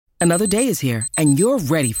Another day is here, and you're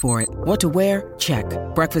ready for it. What to wear? Check.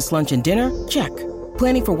 Breakfast, lunch, and dinner? Check.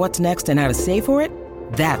 Planning for what's next and how to save for it?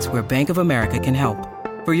 That's where Bank of America can help.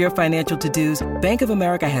 For your financial to-dos, Bank of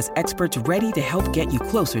America has experts ready to help get you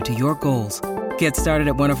closer to your goals. Get started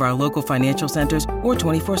at one of our local financial centers or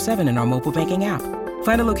 24/7 in our mobile banking app.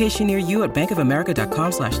 Find a location near you at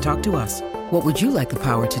bankofamerica.com/talktous. What would you like the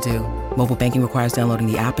power to do? Mobile banking requires downloading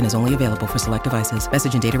the app and is only available for select devices.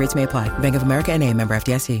 Message and data rates may apply. Bank of America N.A., member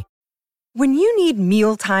FDIC. When you need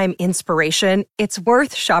mealtime inspiration, it's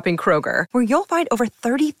worth shopping Kroger, where you'll find over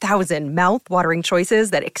 30,000 mouth-watering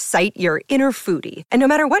choices that excite your inner foodie. And no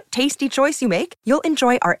matter what tasty choice you make, you'll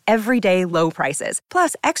enjoy our everyday low prices,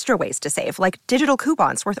 plus extra ways to save, like digital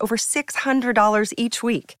coupons worth over $600 each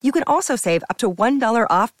week. You can also save up to $1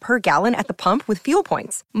 off per gallon at the pump with fuel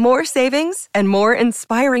points. More savings and more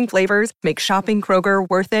inspiring flavors make shopping Kroger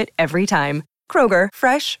worth it every time. Kroger,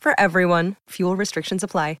 fresh for everyone. Fuel restrictions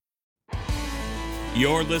apply.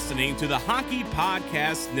 You're listening to the Hockey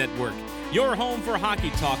Podcast Network, your home for hockey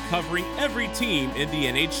talk covering every team in the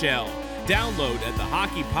NHL. Download at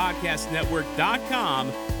thehockeypodcastnetwork.com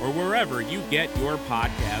or wherever you get your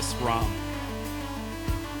podcasts from.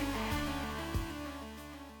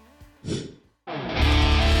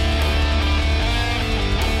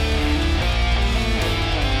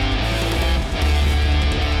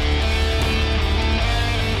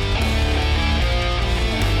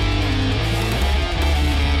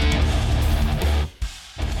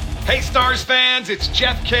 Hey Stars fans, it's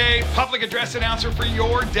Jeff K, public address announcer for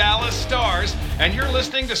your Dallas Stars, and you're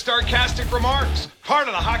listening to Starcastic Remarks, part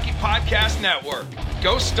of the Hockey Podcast Network.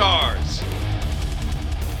 Go Stars!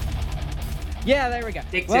 Yeah, there we go.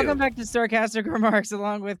 Welcome back to Starcastic Remarks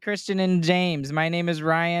along with Christian and James. My name is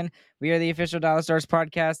Ryan. We are the official Dallas Stars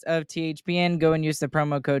podcast of THPN. Go and use the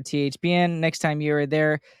promo code THPN next time you are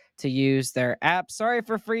there to use their app. Sorry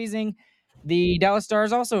for freezing. The Dallas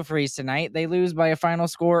Stars also freeze tonight. They lose by a final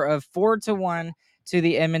score of 4-1 to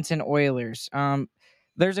the Edmonton Oilers.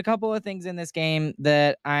 There's a couple of things in this game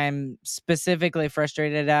that I'm specifically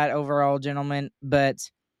frustrated at overall, gentlemen, but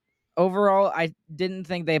overall, I didn't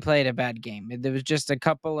think they played a bad game. There was just a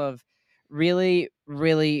couple of really,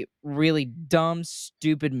 really, really dumb,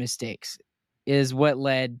 stupid mistakes is what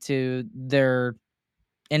led to their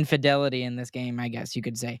infidelity in this game, I guess you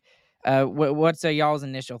could say. What's y'all's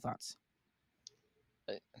initial thoughts?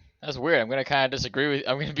 That's weird. I'm going to kind of disagree with.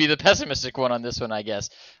 I'm going to be the pessimistic one on this one, I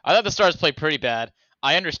guess. I thought the Stars played pretty bad.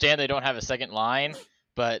 I understand they don't have a second line,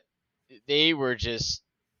 but they were just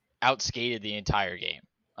outskated the entire game.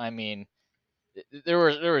 I mean, there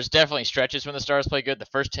was definitely stretches when the Stars played good. The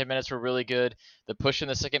first 10 minutes were really good. The push in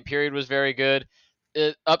the second period was very good.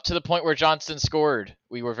 Up to the point where Johnston scored,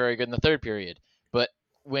 we were very good in the third period. But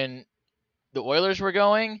when the Oilers were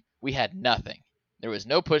going, we had nothing. There was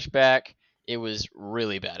no pushback. It was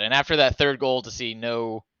really bad. And after that third goal, to see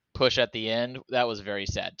no push at the end, that was very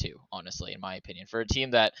sad too, honestly, in my opinion. For a team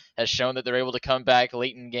that has shown that they're able to come back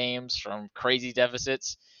late in games from crazy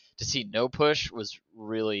deficits, to see no push was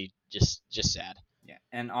really just sad. Yeah,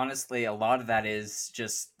 and honestly, a lot of that is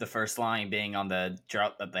just the first line being on the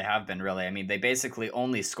drought that they have been, really. I mean, they basically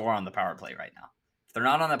only score on the power play right now. If they're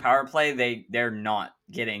not on the power play, they're not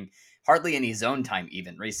getting hardly any zone time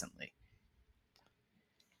even recently.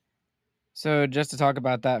 So just to talk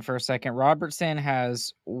about that for a second, Robertson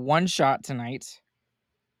has one shot tonight.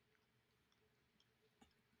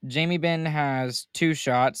 Jamie Benn has 2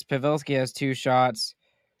 shots. Pavelski has 2 shots.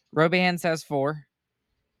 Robehans has 4.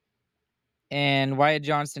 And Wyatt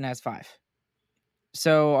Johnston has 5.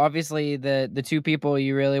 So obviously the 2 people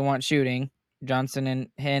you really want shooting, Johnston and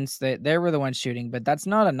Hintz, they were the ones shooting, but that's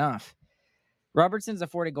not enough. Robertson's a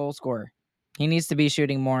 40 goal scorer. He needs to be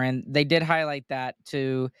shooting more, and they did highlight that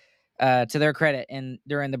to their credit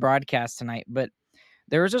during the broadcast tonight. But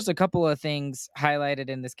there was just a couple of things highlighted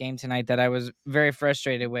in this game tonight that I was very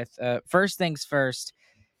frustrated with. First things first,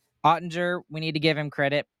 Ottinger, we need to give him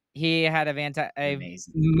credit. He had a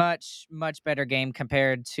much, much better game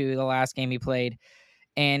compared to the last game he played,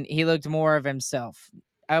 and he looked more of himself.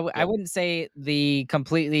 I wouldn't say the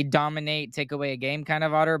completely dominate, take away a game kind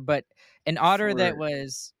of Otter, but an Otter that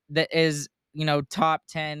is top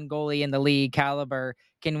 10 goalie in the league caliber,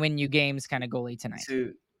 can win you games kind of goalie tonight.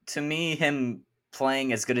 To me, him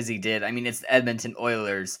playing as good as he did, I mean, it's the Edmonton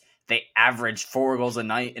Oilers. They averaged 4 goals a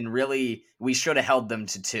night, and really, we should have held them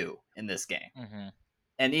to 2 in this game. Mm-hmm.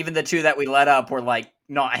 And even the 2 that we let up were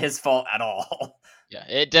not his fault at all. Yeah,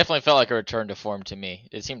 it definitely felt like a return to form to me.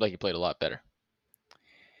 It seemed like he played a lot better.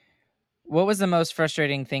 What was the most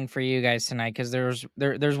frustrating thing for you guys tonight? Because there's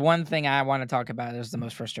one thing I want to talk about. Is the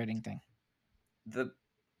most frustrating thing.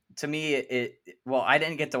 to me, well, I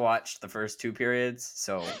didn't get to watch the first 2 periods,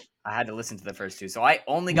 so I had to listen to the first 2. So I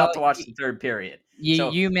only Well, got to watch the 3rd period. you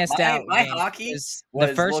So you missed out, my James, hockey because the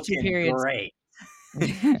was first 2 looking periods. great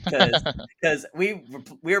because we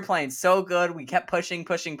were playing so good. We kept pushing.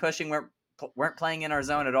 Weren't playing in our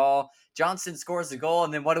zone at all. Johnson scores the goal,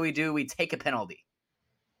 and then what do? We take a penalty.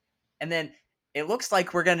 And then it looks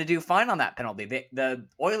like we're going to do fine on that penalty. The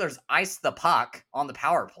Oilers ice the puck on the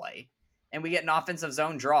power play, and we get an offensive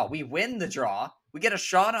zone draw. We win the draw. We get a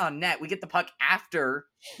shot on net. We get the puck after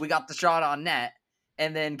we got the shot on net.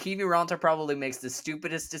 And then Kiviranta probably makes the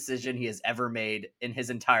stupidest decision he has ever made in his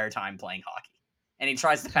entire time playing hockey. And he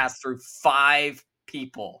tries to pass through 5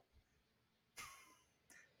 people.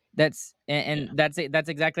 That's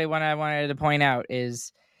exactly what I wanted to point out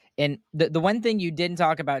is, and the one thing you didn't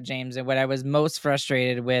talk about, James, and what I was most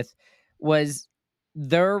frustrated with was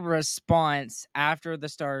their response after the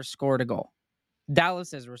Stars scored a goal.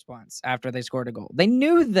 Dallas's response after they scored a goal. They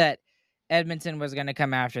knew that Edmonton was going to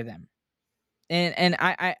come after them. And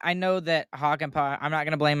I know that Hakanpää, I'm not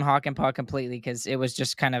going to blame Hakanpää completely because it was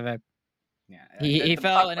just kind of a he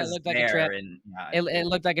fell and it looked like a trip. It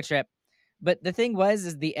looked like a trip. But the thing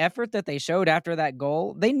is the effort that they showed after that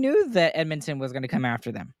goal, they knew that Edmonton was going to come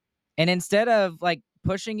after them. And instead of like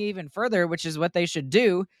pushing even further, which is what they should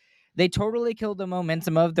do, they totally killed the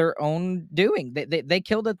momentum of their own doing. They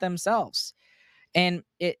killed it themselves. And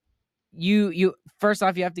you first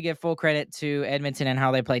off, you have to give full credit to Edmonton and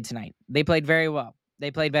how they played tonight. They played very well. They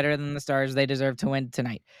played better than the Stars. They deserve to win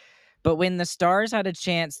tonight. But when the Stars had a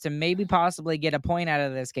chance to maybe possibly get a point out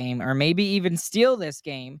of this game or maybe even steal this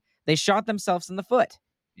game, they shot themselves in the foot.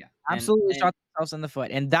 Yeah. Absolutely shot themselves in the foot.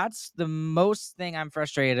 And that's the most thing I'm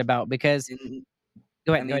frustrated about because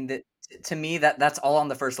go ahead. To me, that's all on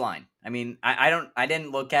the first line. I mean, I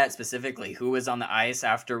didn't look at specifically who was on the ice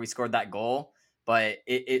after we scored that goal, but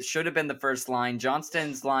it should have been the first line.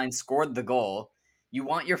 Johnston's line scored the goal. You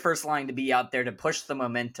want your first line to be out there to push the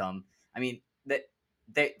momentum. I mean,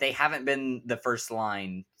 they haven't been the first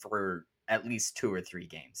line for at least 2 or 3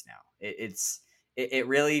 games now. It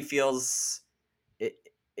really feels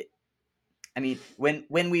I mean, when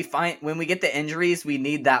we get the injuries, we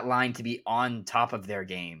need that line to be on top of their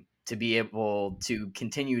game to be able to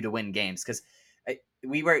continue to win games because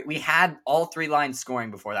we had all 3 lines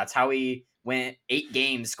scoring before. That's how we went 8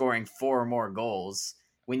 games scoring 4 or more goals.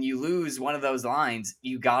 When you lose one of those lines,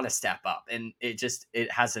 you got to step up, and it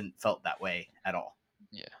hasn't felt that way at all.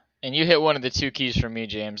 Yeah. And you hit one of the 2 keys for me,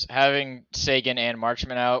 James. Having Sagan and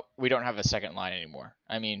Marchment out, we don't have a second line anymore.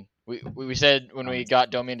 I mean, we said when we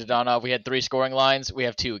got Domi and Dodonov, we had 3 scoring lines. We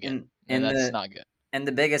have 2 again, and that's not good. And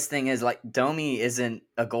the biggest thing is, like, Domi isn't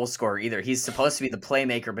a goal scorer either. He's supposed to be the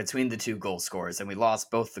playmaker between the 2 goal scorers, and we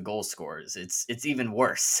lost both the goal scorers. It's even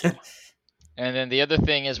worse. And then the other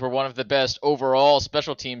thing is we're one of the best overall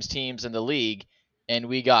special teams in the league, and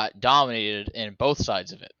we got dominated in both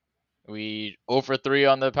sides of it. We 0 for 3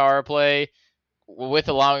 on the power play with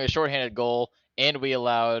allowing a shorthanded goal, and we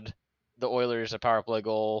allowed the Oilers a power play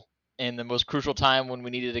goal in the most crucial time when we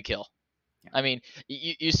needed a kill. Yeah. I mean,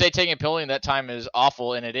 you say taking a penalty in that time is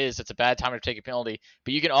awful, and it is. It's a bad time to take a penalty,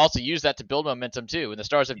 but you can also use that to build momentum too, and the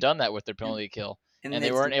Stars have done that with their penalty kill, and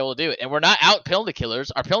they weren't able to do it. And we're not out penalty killers.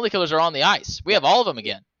 Our penalty killers are on the ice. We have all of them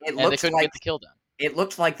again, and they couldn't get the kill done. It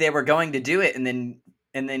looked like they were going to do it, and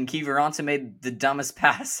then Kiviranta made the dumbest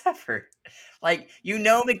pass ever. Like,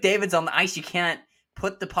 McDavid's on the ice. You can't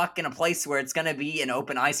put the puck in a place where it's going to be an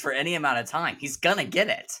open ice for any amount of time. He's going to get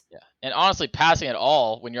it. Yeah. And honestly, passing at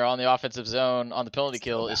all when you're on the offensive zone on the penalty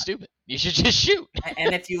kill is stupid. You should just shoot.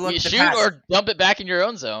 And if you look, you shoot or dump it back in your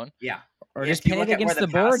own zone. Yeah. Or just pin it against the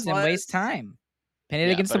boards and waste time. Pin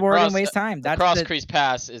it against the board and waste time. That's cross crease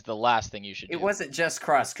pass is the last thing you should do. It wasn't just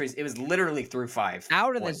cross crease. It was literally through 5.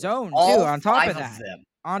 Out of the zone, too, on top of that.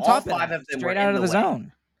 On top of that. Straight out of the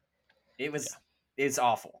zone. It's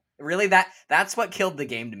awful. Really, that's what killed the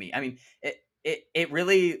game to me. I mean, it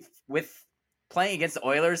really, with playing against the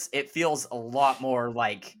Oilers, it feels a lot more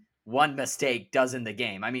like one mistake does in the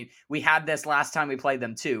game. I mean, we had this last time we played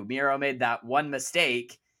them too. Miro made that one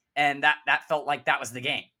mistake, and that felt like that was the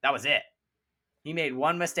game. That was it. He made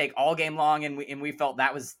one mistake all game long, and we felt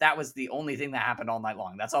that was the only thing that happened all night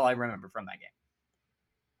long. That's all I remember from that game.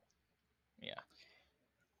 Yeah.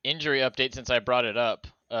 Injury update since I brought it up.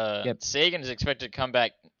 Sagan is expected to come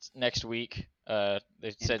back next week. They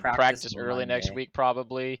said practice early next week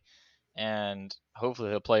probably, and hopefully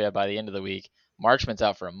he'll play by the end of the week. Marchment's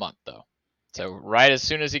out for a month though, so right as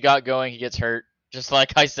soon as he got going, he gets hurt. Just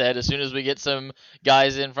like I said, as soon as we get some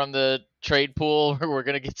guys in from the trade pool, we're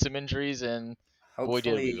gonna get some injuries, and boy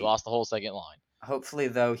did we lost the whole second line. Hopefully,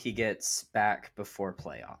 though, he gets back before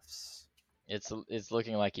playoffs. It's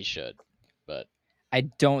looking like he should, but I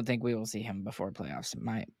don't think we will see him before playoffs.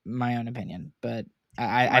 My own opinion, but He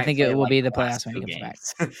I might think play it will like be the the last playoffs when he 2 comes back.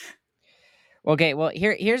 games. Okay, well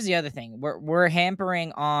here's the other thing. We're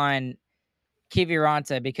hampering on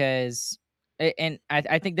Kiviranta because, and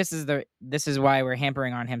I think this is why we're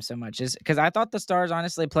hampering on him so much, is because I thought the Stars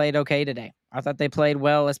honestly played okay today. I thought they played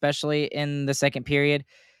well, especially in the second period.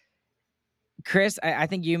 Chris, I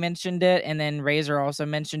think you mentioned it, and then Razor also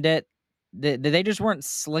mentioned it. They just weren't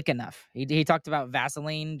slick enough. He talked about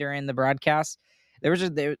Vaseline during the broadcast. There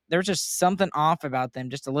was just something off about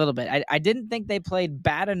them, just a little bit. I didn't think they played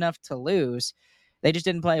bad enough to lose. They just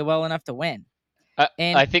didn't play well enough to win.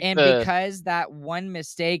 I think Because that one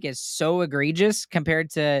mistake is so egregious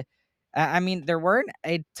compared to, I mean, there weren't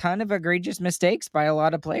a ton of egregious mistakes by a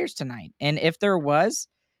lot of players tonight. And if there was,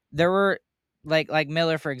 there were like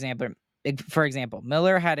Miller, for example.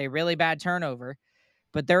 Miller had a really bad turnover,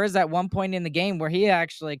 but there was that one point in the game where he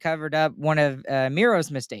actually covered up one of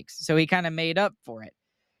Miro's mistakes. So he kind of made up for it.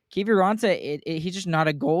 Kiviranta, he's just not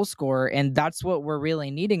a goal scorer, and that's what we're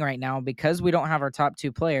really needing right now because we don't have our top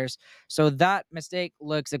 2 players. So that mistake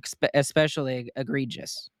looks especially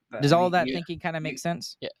egregious. But Does I all mean, that thinking kind of make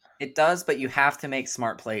sense? yeah. it does, but you have to make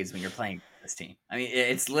smart plays when you're playing this team. I mean,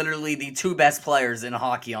 it's literally the 2 best players in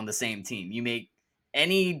hockey on the same team. You make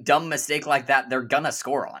any dumb mistake like that, they're gonna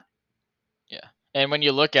score on. Yeah, and when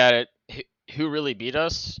you look at it, who really beat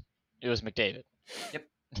us? It was McDavid. Yep.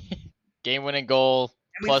 Game-winning goal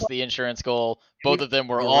And we plus played- the insurance goal. we Both of them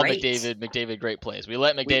were all great. McDavid great plays. We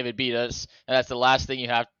let McDavid beat us, and that's the last thing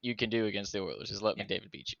you can do against the Oilers is let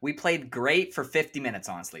McDavid beat you. We played great for 50 minutes,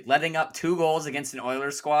 honestly. Letting up 2 goals against an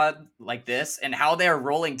Oilers squad like this and how they're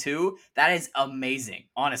rolling too, that is amazing,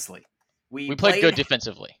 honestly. We played good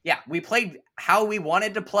defensively. Yeah, we played how we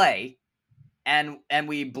wanted to play, and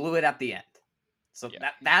we blew it at the end. So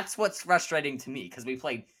that's what's frustrating to me, because we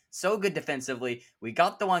played so good defensively. We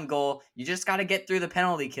got the 1 goal. You just got to get through the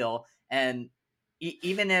penalty kill. And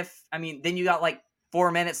even if, I mean, then you got like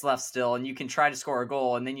 4 minutes left still, and you can try to score a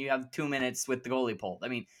goal, and then you have 2 minutes with the goalie pulled. I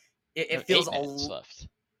mean, it feels 8 minutes left.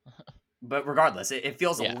 But regardless, it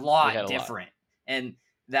feels a Yeah, lot different. And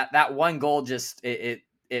that 1 goal just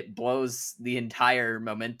it blows the entire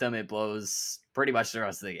momentum. It blows pretty much the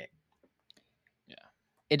rest of the game.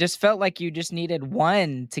 It just felt like you just needed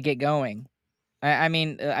 1 to get going. I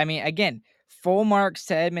mean, again, full marks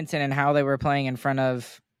to Edmonton and how they were playing in front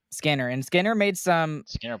of Skinner. And Skinner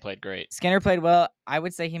played great. Skinner played well. I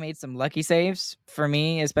would say he made some lucky saves for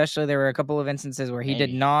me, especially there were a couple of instances where he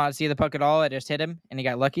did not see the puck at all. It just hit him, and he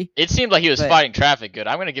got lucky. It seemed like he was fighting traffic good.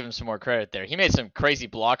 I'm going to give him some more credit there. He made some crazy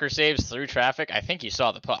blocker saves through traffic. I think he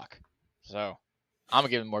saw the puck. So I'm going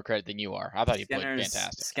to give him more credit than you are. I thought he played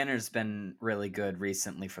fantastic. Skinner's been really good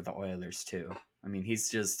recently for the Oilers, too. I mean,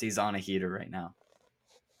 he's on a heater right now.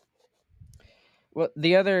 Well,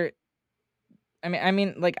 the other, I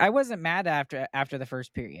mean, like I wasn't mad after the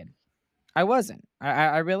first period. I wasn't.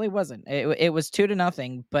 I really wasn't. It was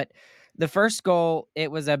 2-0, but the first goal, it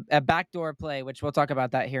was a backdoor play, which we'll talk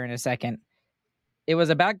about that here in a second. It was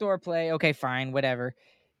a backdoor play. Okay, fine, whatever.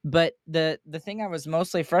 But the thing I was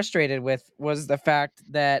mostly frustrated with was the fact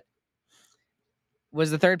that was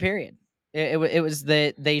the third period. It was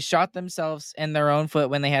they shot themselves in their own foot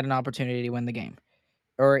when they had an opportunity to win the game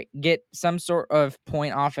or get some sort of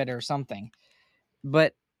point off it or something.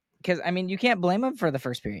 But because, I mean, you can't blame them for the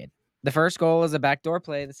first period. The first goal is a backdoor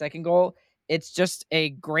play. The second goal, it's just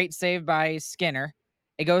a great save by Skinner.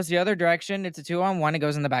 It goes the other direction. It's a 2-on-1. It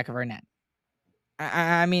goes in the back of our net.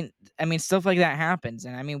 I mean, stuff like that happens.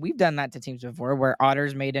 And I mean, we've done that to teams before where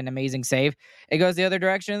Otters made an amazing save. It goes the other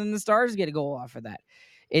direction and the Stars get a goal off of that.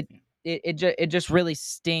 It just really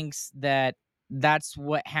stinks that that's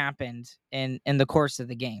what happened in the course of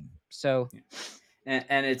the game. So,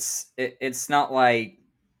 and it's not like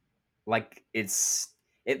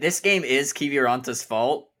this game is Kiviranta's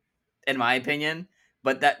fault, in my opinion,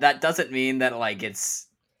 but that doesn't mean that like it's.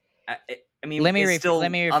 I mean, it's still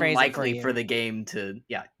unlikely for the game to.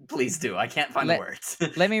 Yeah, please do. I can't find the words.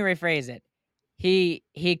 Let me rephrase it.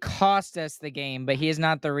 He cost us the game, but he is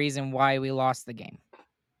not the reason why we lost the game.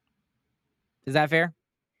 Is that fair?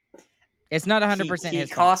 It's not 100%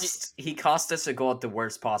 his fault. He cost us a goal at the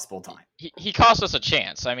worst possible time. He cost us a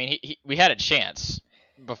chance. I mean, we had a chance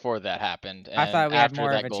before that happened. And I thought we had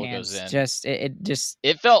more of a chance.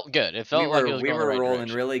 It felt good. It felt like we were rolling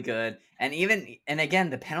direction. really good. And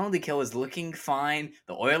again, the penalty kill was looking fine.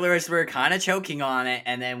 The Oilers were kind of choking on it,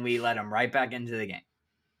 and then we let them right back into the game.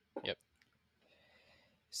 Yep.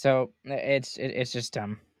 So it's just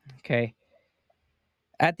dumb. Okay.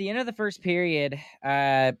 At the end of the first period,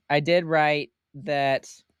 I did write that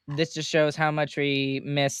this just shows how much we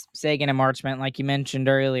miss Sagan and Marchment, like you mentioned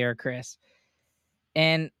earlier, Chris.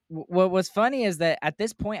 And what was funny is that at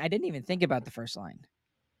this point, I didn't even think about the first line.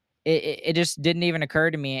 It just didn't even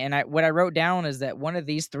occur to me. And what I wrote down is that one of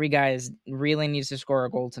these three guys really needs to score a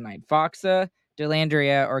goal tonight. Foxa,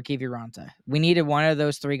 Delandria, or Kiviranta. We needed one of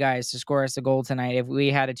those three guys to score us a goal tonight if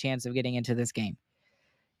we had a chance of getting into this game.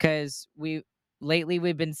 Because lately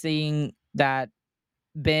we've been seeing that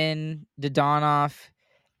Ben, Dodonoff,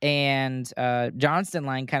 and Johnston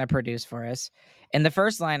line kind of produce for us. And the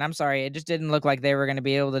first line, I'm sorry, it just didn't look like they were going to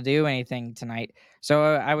be able to do anything tonight. So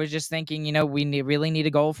I was just thinking, we really need a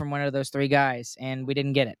goal from one of those three guys, and we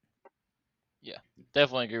didn't get it. Yeah,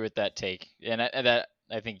 definitely agree with that take. And that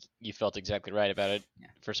I think you felt exactly right about it. Yeah.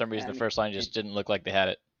 For some reason, the first line just didn't look like they had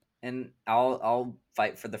it. And I'll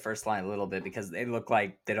fight for the first line a little bit because they look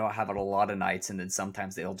like they don't have it a lot of nights, and then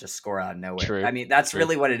sometimes they'll just score out of nowhere. True. I mean, that's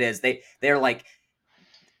really what it is. They're like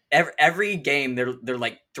every game they're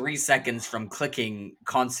like 3 seconds from clicking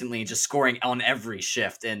constantly, just scoring on every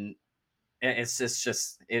shift, and it's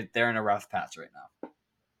just they're in a rough patch right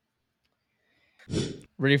now.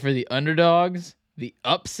 Ready for the underdogs, the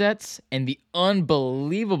upsets, and the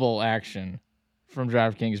unbelievable action from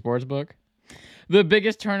DraftKings Sportsbook? The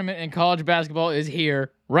biggest tournament in college basketball is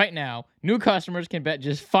here right now. New customers can bet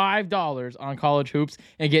just $5 on college hoops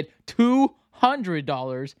and get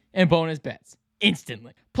 $200 in bonus bets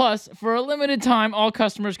instantly. Plus, for a limited time, all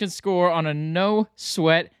customers can score on a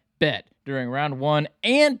no-sweat bet during round 1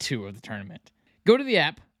 and 2 of the tournament. Go to the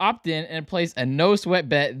app, opt in, and place a no-sweat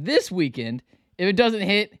bet this weekend. If it doesn't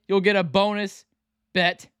hit, you'll get a bonus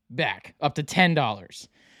bet back up to $10.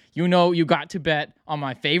 You got to bet on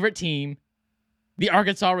my favorite team, the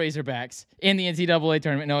Arkansas Razorbacks, in the NCAA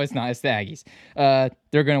tournament. No, it's not. It's the Aggies.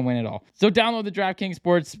 They're going to win it all. So download the DraftKings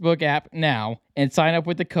Sportsbook app now and sign up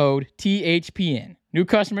with the code THPN. New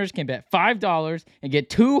customers can bet $5 and get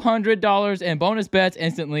 $200 in bonus bets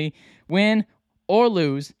instantly, win or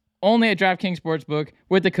lose, only at DraftKings Sportsbook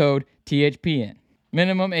with the code THPN.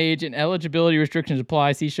 Minimum age and eligibility restrictions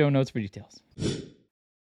apply. See show notes for details.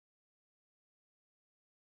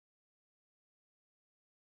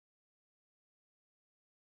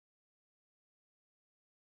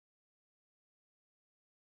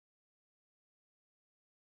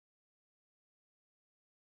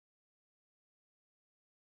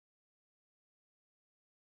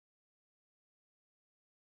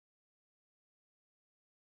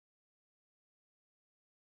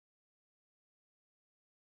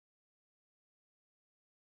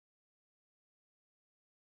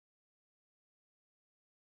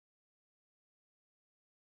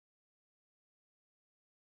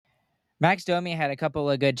 Max Domi had a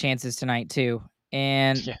couple of good chances tonight too,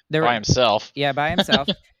 and by himself. Yeah, by himself,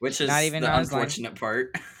 which is not even the unfortunate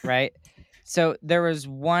part, right? So there was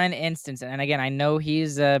one instance, and again, I know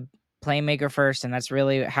he's a playmaker first, and that's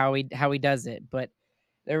really how he does it. But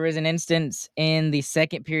there was an instance in the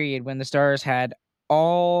second period when the Stars had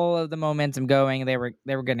all of the momentum going. They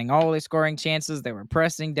were getting all the scoring chances. They were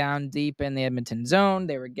pressing down deep in the Edmonton zone.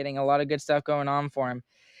 They were getting a lot of good stuff going on for him.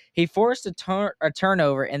 He forced a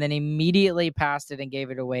turnover and then immediately passed it and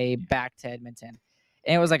gave it away back to Edmonton.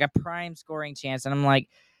 And it was like a prime scoring chance. And I'm like,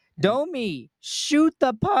 Domi, shoot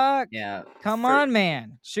the puck. Yeah. Come on,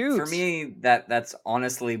 man. Shoot. For me, that's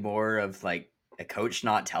honestly more of like a coach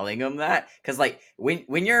not telling him that. Because like when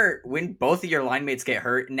both of your line mates get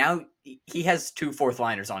hurt, now he has 2 fourth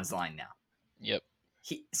liners on his line now. Yep.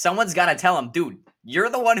 Someone's got to tell him, dude, you're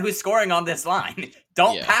the one who's scoring on this line.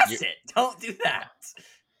 Don't pass it. Don't do that.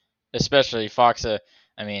 Especially Foxa.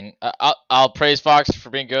 I mean, I'll praise Fox for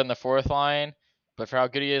being good on the fourth line, but for how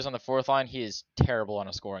good he is on the fourth line, he is terrible on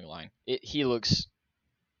a scoring line. He looks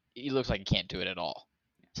like he can't do it at all.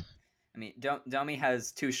 I mean, Domi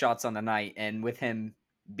has 2 shots on the night, and with him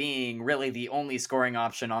being really the only scoring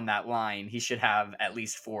option on that line, he should have at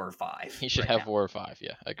least 4 or 5. He should have 4 or 5.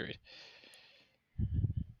 Yeah, agreed.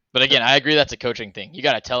 But again, I agree that's a coaching thing. You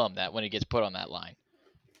got to tell him that when he gets put on that line.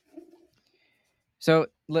 So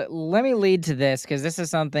let me lead to this, because this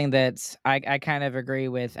is something that I kind of agree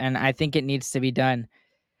with, and I think it needs to be done.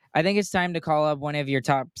 I think it's time to call up one of your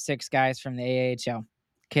top 6 guys from the AHL,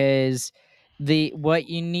 because what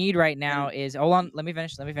you need right now is, hold on, let me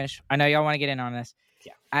finish. I know y'all want to get in on this.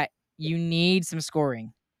 Yeah. You need some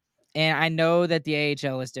scoring. And I know that the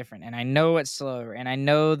AHL is different, and I know it's slower, and I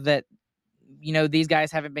know that, these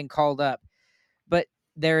guys haven't been called up, but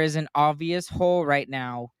there is an obvious hole right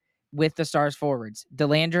now with the Stars forwards.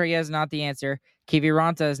 Delandria is not the answer.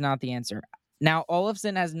 Kiviranta is not the answer. Now,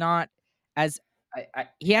 Olofsson has not, as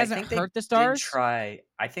he I hasn't think they hurt the did Stars. try.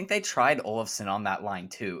 I think they tried Olofsson on that line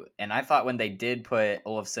too, and I thought when they did put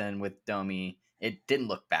Olofsson with Domi, it didn't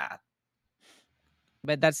look bad.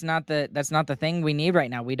 But that's not the thing we need right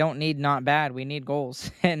now. We don't need not bad. We need goals.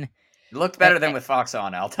 And It looked better than with Fox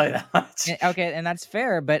on. I'll tell you that much. okay, and that's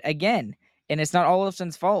fair. But again, and it's not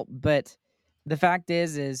Olofsson's fault. But the fact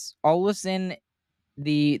is Olofsson,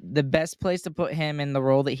 the best place to put him in the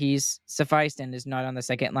role that he's sufficed in is not on the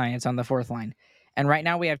second line. It's on the fourth line. And right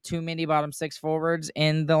now we have too many bottom six forwards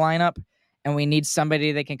in the lineup, and we need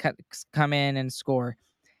somebody that can come in and score.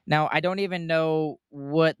 Now, I don't even know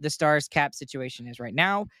what the Stars cap situation is right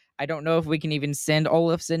now. I don't know if we can even send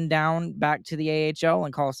Olofsson down back to the AHL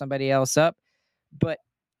and call somebody else up. But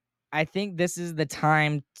I think this is the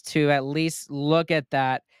time to at least look at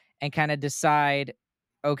that and kind of decide,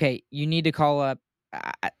 okay, you need to call up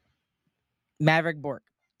Maverick Bork.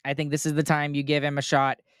 I think this is the time you give him a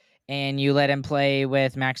shot and you let him play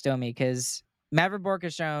with Max Domi, because Maverick Bork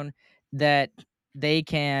has shown that he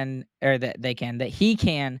can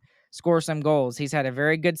score some goals. He's had a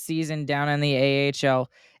very good season down in the AHL.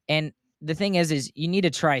 And the thing is you need to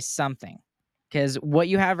try something, because what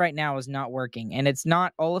you have right now is not working. And it's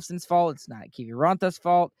not Olofsson's fault. It's not Kiviranta's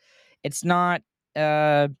fault. It's not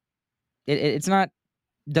it's not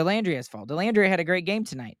Delandria's fault. Delandria had a great game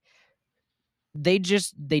tonight. They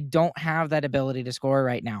don't have that ability to score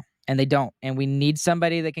right now, and they don't. And we need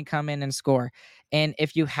somebody that can come in and score. And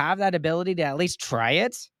if you have that ability to at least try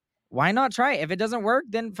it, why not try it? If it doesn't work,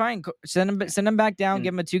 then fine. Send them back down.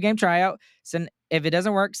 Give them a 2-game tryout. If it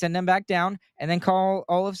doesn't work, send them back down, and then call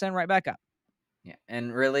Olofsson right back up. Yeah,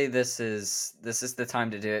 and really, this is the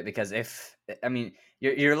time to do it, because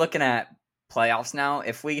you're looking at playoffs now.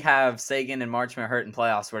 If we have Sagan and Marchment hurt in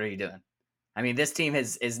playoffs, what are you doing? I mean, this team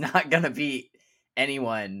is not going to beat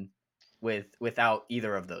anyone without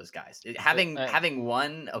either of those guys. Having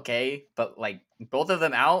one, okay, but like both of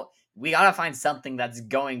them out, we got to find something that's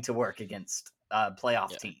going to work against a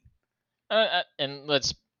playoff team. And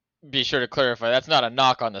let's be sure to clarify, that's not a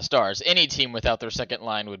knock on the Stars. Any team without their second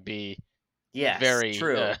line would be very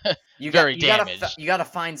true. very damaged. You got to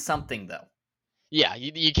find something though. Yeah,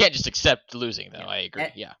 you can't just accept losing though. I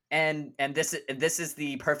agree. And this is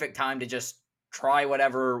the perfect time to just try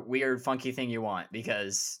whatever weird funky thing you want,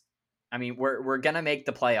 because I mean, we're going to make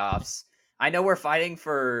the playoffs. I know we're fighting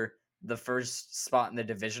for the first spot in the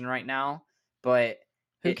division right now, but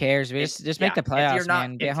who cares? We just make the playoffs,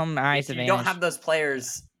 man. Get home ice advantage. If you don't have those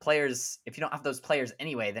players, if you don't have those players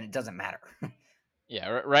anyway, then it doesn't matter.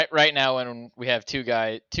 Yeah, right now when we have two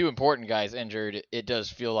important guys injured, it does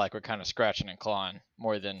feel like we're kind of scratching and clawing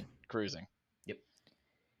more than cruising. Yep.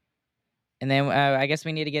 And then I guess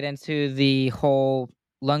we need to get into the whole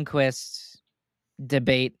Lundqvist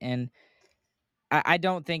debate, and I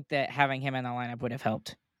don't think that having him in the lineup would have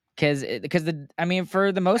helped, because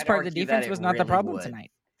for the most part the defense was not the problem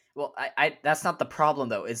tonight. Well, I that's not the problem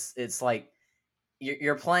though. It's like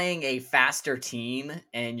you're playing a faster team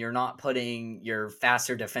and you're not putting your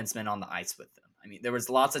faster defensemen on the ice with them. I mean, there was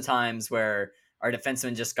lots of times where our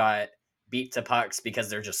defensemen just got beat to pucks because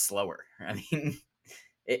they're just slower. I mean,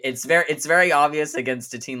 it's very obvious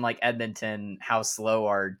against a team like Edmonton how slow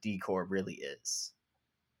our D-core really is.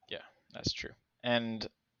 Yeah, that's true. And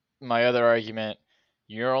my other argument,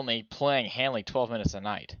 you're only playing Hanley 12 minutes a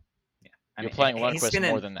night. You're playing Lundqvist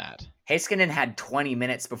more than that. Heiskanen had 20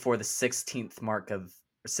 minutes before the 16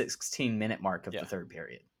 minute mark of the third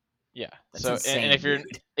period. Yeah. That's so insane, and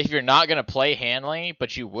if you're not going to play Hanley,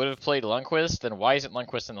 but you would have played Lundqvist, then why isn't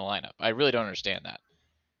Lundqvist in the lineup? I really don't understand that.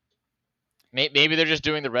 Maybe they're just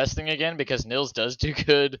doing the rest thing again, because Nils does do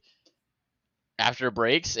good after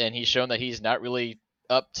breaks, and he's shown that he's not really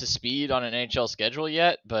up to speed on an NHL schedule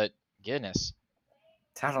yet. But goodness,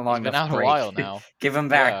 it's had a long been out a while now. Give him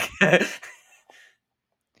back. Yeah.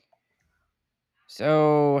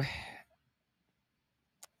 So,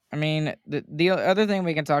 I mean, the other thing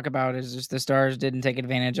we can talk about is just the Stars didn't take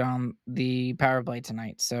advantage on the power play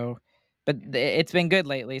tonight. So, but it's been good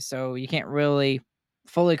lately, so you can't really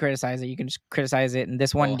fully criticize it. You can just criticize it in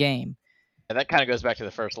this one game. Yeah, that kind of goes back to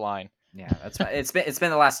the first line. Yeah, it's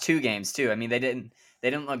been the last two games too. I mean, they didn't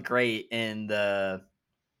look great in the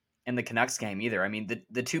Canucks game either. I mean,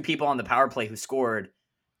 the two people on the power play who scored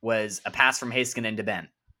was a pass from Heiskanen to Ben.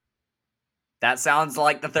 That sounds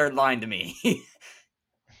like the third line to me.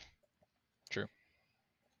 True.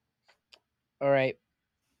 All right.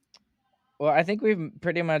 Well, I think we've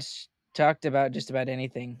pretty much talked about just about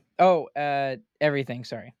anything. Everything,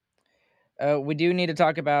 sorry. We do need to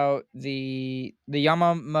talk about the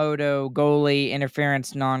Yamamoto goalie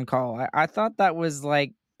interference non-call. I thought that was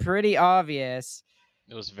like pretty obvious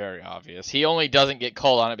It was very obvious. He only doesn't get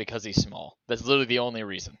called on it because he's small. That's literally the only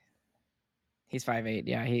reason. He's 5'8".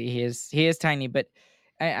 Yeah, he is tiny, but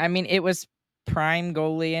I mean it was prime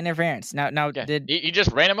goalie interference. Now Yeah, did he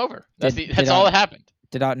just ran him over. That's Ot- all that happened.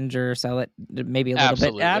 did Ottinger sell it? Maybe a little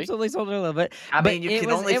bit. Absolutely sold it a little bit. I but mean, you it can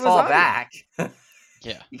was, only it was fall obvious. back.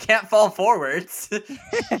 Yeah. You can't fall forwards.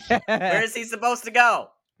 Where is he supposed to go?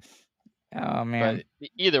 Oh man. But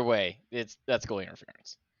either way, that's goal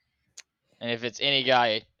interference. And if it's any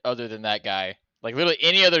guy other than that guy, like literally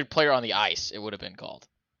any other player on the ice, it would have been called.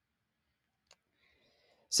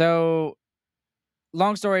 So,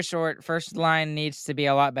 long story short, first line needs to be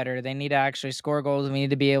a lot better. They need to actually score goals. We need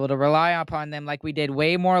to be able to rely upon them like we did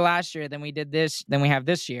way more last year than we have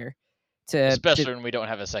this year. Especially when we don't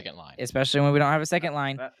have a second line. Especially when we don't have a second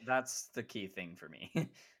line. That's the key thing for me.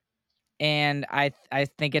 And I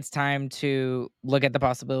think it's time to look at the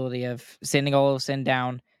possibility of sending Olofsson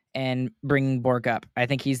down and bringing Bork up. I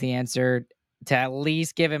think he's the answer to at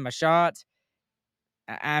least give him a shot.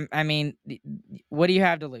 I mean, what do you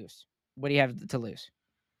have to lose? What do you have to lose?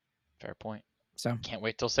 Fair point. So can't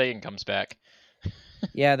wait till Sagan comes back.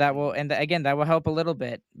 Yeah, that will, and again, that will help a little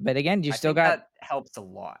bit. But again, you still got that helps a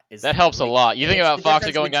lot. That helps a lot. You think about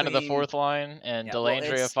Fox going down to the fourth line and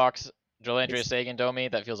Dellandrea, Sagan, Domi.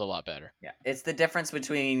 That feels a lot better. Yeah, it's the difference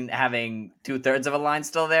between having 2/3 of a line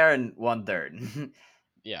still there and 1/3.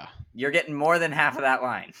 Yeah, you're getting more than half of that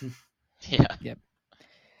line. Yeah. Yep.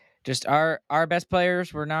 Just our best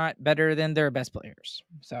players were not better than their best players.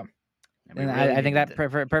 So, and I think that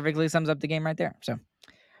perfectly sums up the game right there. So,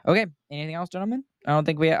 okay. Anything else, gentlemen? I don't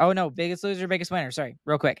think we. Oh no, biggest loser, biggest winner. Sorry,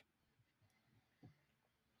 real quick.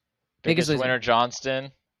 Biggest winner,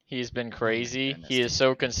 Johnston. He's been crazy. He is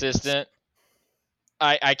so consistent.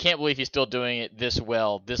 I can't believe he's still doing it this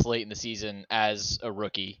well, this late in the season as a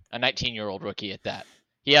rookie, a 19-year-old rookie at that.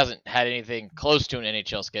 He hasn't had anything close to an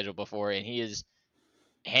NHL schedule before, and he is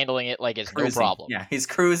handling it like it's no problem. Yeah, he's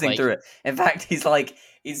cruising through it. In fact, he's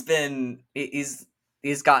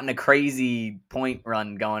gotten a crazy point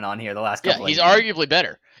run going on here the last couple of he's years. Arguably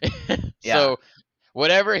better. So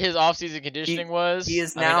whatever his offseason conditioning was, he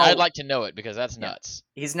is now, I'd like to know it because that's nuts.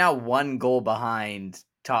 He's now 1 goal behind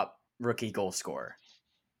top rookie goal scorer.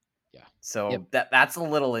 Yeah. So that's a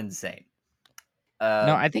little insane.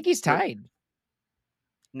 No, I think he's tied.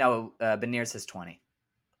 No, Beniers has 20.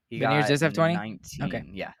 Beniers does have 20? 19. Okay.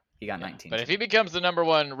 Yeah, he got 19. But if he becomes the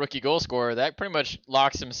 #1 rookie goal scorer, that pretty much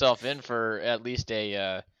locks himself in for at least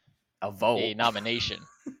a vote, a nomination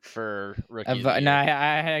for rookie. No,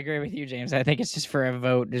 I agree with you, James. I think it's just for a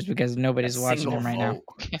vote, just because nobody's watching him right now.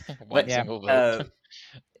 One single vote.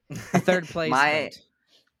 A third place vote.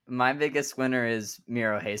 My biggest winner is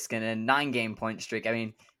Miro Heiskanen, 9-game point streak. I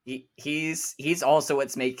mean, he's also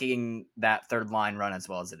what's making that third line run as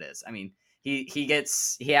well as it is. I mean, he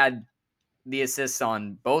had the assists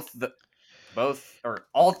on all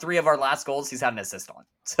 3 of our last goals. He's had an assist on.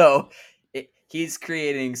 So he's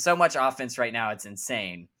creating so much offense right now. It's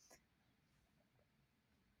insane.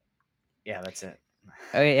 Yeah, that's it.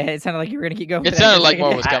 Okay, it sounded like you were gonna keep going. It sounded like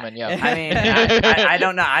more was coming. Yeah. I mean, I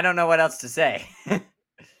don't know. I don't know what else to say.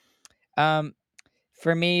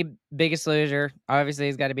 For me, biggest loser obviously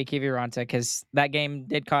has got to be Kiviranta, because that game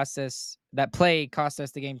did cost us. That play cost us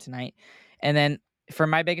the game tonight. And then for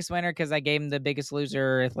my biggest winner, because I gave him the biggest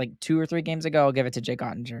loser like 2 or 3 games ago, I'll give it to Jake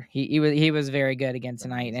Ottinger. He was very good again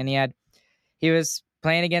tonight, and he was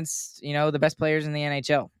playing against the best players in the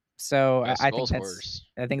NHL. So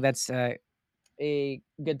I think that's a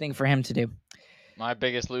good thing for him to do. My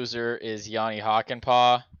biggest loser is Yanni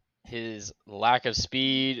Hakanpää. His lack of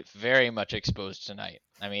speed very much exposed tonight.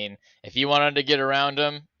 I mean, if you wanted to get around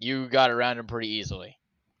him, you got around him pretty easily.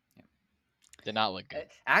 Did not look good.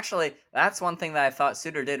 Actually, that's one thing that I thought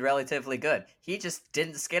Suter did relatively good. He just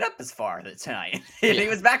didn't skate up as far tonight. He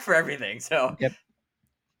was back for everything. So,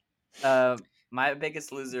 my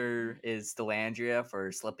biggest loser is Dellandrea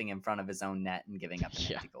for slipping in front of his own net and giving up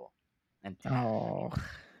an empty goal. And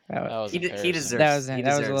he deserves. That was a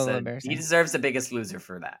little embarrassing. He deserves the biggest loser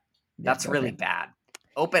for that. That's really bad.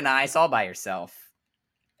 Open eyes all by yourself.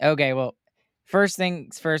 Okay, well, first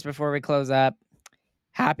things first before we close up,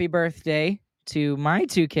 happy birthday to my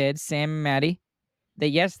 2 kids, Sam and Maddie. They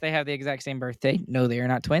have the exact same birthday. No, they are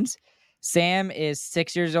not twins. Sam is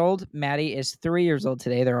 6 years old. Maddie is 3 years old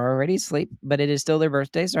today. They're already asleep, but it is still their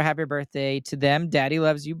birthday, so happy birthday to them. Daddy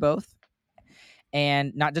loves you both.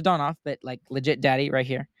 And not to dawn off, but like legit daddy right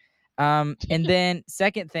here. And then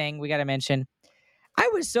second thing we got to mention, I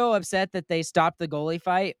was so upset that they stopped the goalie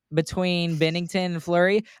fight between Bennington and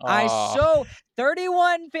Fleury.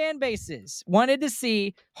 31 fan bases wanted to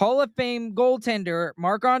see Hall of Fame goaltender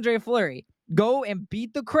Marc-Andre Fleury go and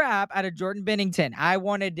beat the crap out of Jordan Bennington. I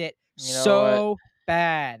wanted it You know so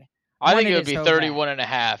bad. I think it Wanted would be so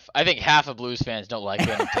 31.5. I think half of Blues fans don't like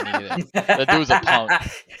Bennington either. The dude's a punk.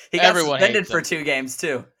 He got Everyone suspended hates for him. 2 games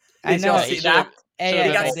too. I Did know. y'all he see should've- that? Hey, should've yes,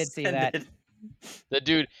 been I all- did see that. suspended. The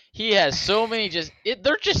dude, he has so many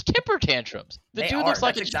they're just temper tantrums. The They dude are. looks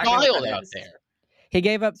like That's a exactly what child that out is. there. He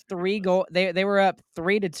gave up 3 goals. They were up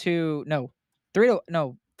 3-2. No,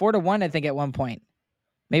 4-1. I think at one point,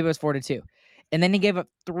 maybe it was 4-2, and then he gave up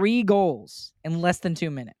 3 goals in less than 2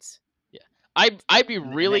 minutes. I'd be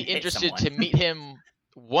And really then hit interested someone. to meet him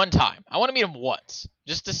one time. I want to meet him once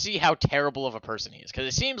just to see how terrible of a person he is because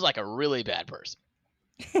it seems like a really bad person.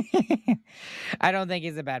 I don't think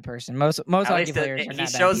he's a bad person. Most At hockey least players are he not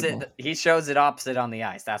shows bad people. it. He shows it opposite on the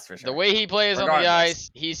ice. That's for sure. The way he plays on the Regardless.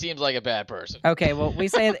 ice, he seems like a bad person. Okay, well we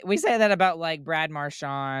say that about like Brad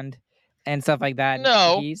Marchand and stuff like that.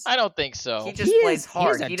 No, I don't think so. He just plays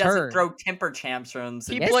hard. He doesn't throw temper tantrums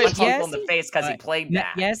and plays punch hard. people in the face because he played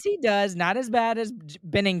bad. Yes, he does. Not as bad as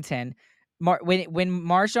Bennington. When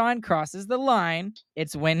Marchand crosses the line,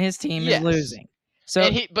 it's when his team is losing. So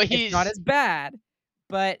it's not as bad,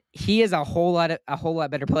 but he is a whole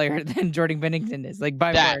lot better player than Jordan Bennington is. Like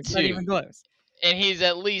by far, it's not even close. And he's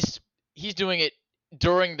doing it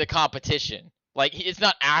during the competition. Like it's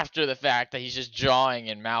not after the fact that he's just jawing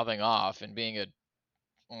and mouthing off and being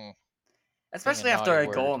especially after a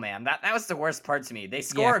goal, man. That was the worst part to me. They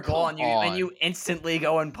score a goal and you instantly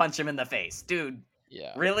go and punch him in the face, dude.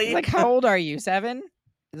 Yeah, really? It's like, how old are you? 7?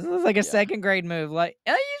 This is like a second grade move. Like,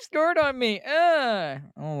 oh, you scored on me. Oh,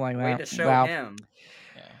 like way that. to show him.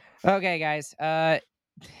 Yeah. Okay, guys. And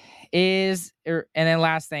then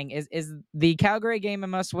last thing is the Calgary game a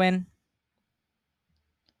must win?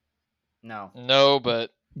 No,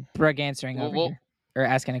 but Brooke answering over here or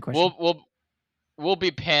asking a question. We'll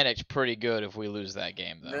be panicked pretty good if we lose that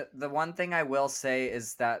game, though. The one thing I will say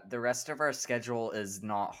is that the rest of our schedule is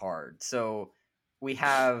not hard. So we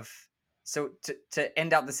have to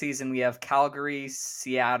end out the season, we have Calgary,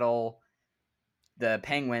 Seattle, the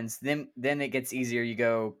Penguins. Then it gets easier. You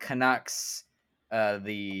go Canucks,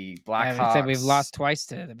 the Blackhawks. Said we've lost twice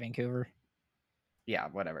to the Vancouver. Yeah,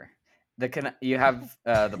 whatever. You have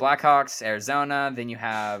the Blackhawks, Arizona. Then you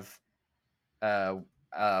have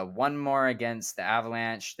one more against the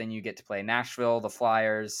Avalanche. Then you get to play Nashville, the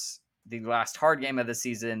Flyers. The last hard game of the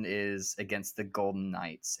season is against the Golden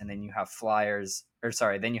Knights, and then you have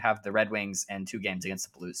then you have the Red Wings and 2 games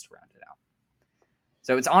against the Blues to round it out.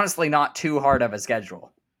 So it's honestly not too hard of a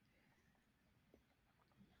schedule.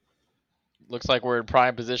 Looks like we're in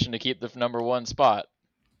prime position to keep the number 1 spot.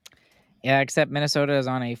 Yeah, except Minnesota is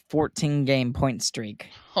on a 14-game point streak.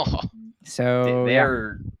 So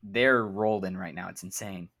they're rolling right now. It's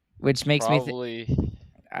insane. Which makes me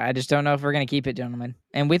I just don't know if we're going to keep it, gentlemen.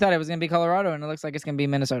 And we thought it was going to be Colorado, and it looks like it's going to be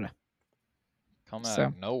Minnesota. Come out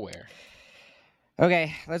of nowhere.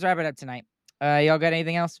 Okay, let's wrap it up tonight. Y'all got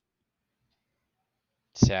anything else?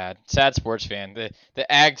 Sad sports fan. The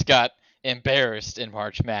Ags got embarrassed in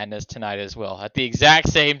March Madness tonight as well at the exact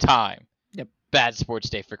same time. Yep. Bad sports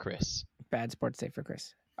day for Chris. Bad sports day for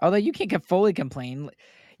Chris. Although you can't fully complain.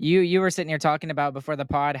 You were sitting here talking about before the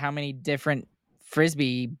pod how many different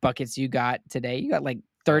Frisbee buckets you got today. You got like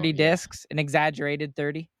 30 discs, an exaggerated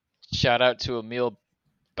 30. Shout out to Emil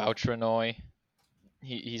Boutranoy.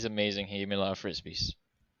 He's amazing. He gave me a lot of Frisbees.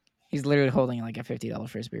 He's literally holding like a $50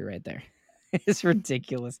 Frisbee right there. It's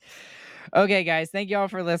ridiculous. Okay, guys. Thank you all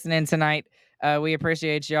for listening tonight. We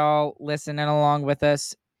appreciate y'all listening along with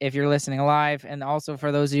us if you're listening live. And also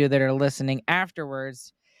for those of you that are listening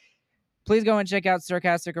afterwards, please go and check out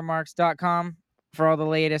StarcasticRemarks.com for all the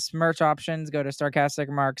latest merch options. Go to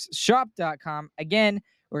StarcasticRemarksShop.com. Again,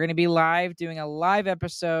 we're going to be live doing a live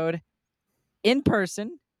episode in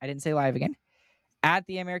person. I didn't say live again. At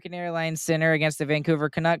the American Airlines Center against the Vancouver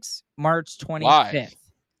Canucks, March 25th.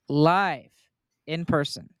 Live. In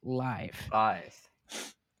person. Live.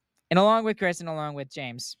 And along with Chris and along with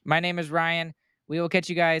James. My name is Ryan. We will catch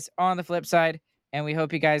you guys on the flip side. And we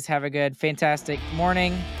hope you guys have a good, fantastic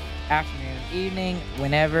morning, afternoon, evening,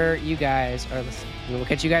 whenever you guys are listening. We will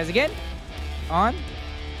catch you guys again on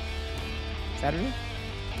Saturday?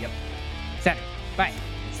 Yep. Saturday. Bye.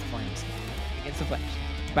 It's the Flames. Against the Flames.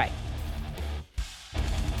 Bye.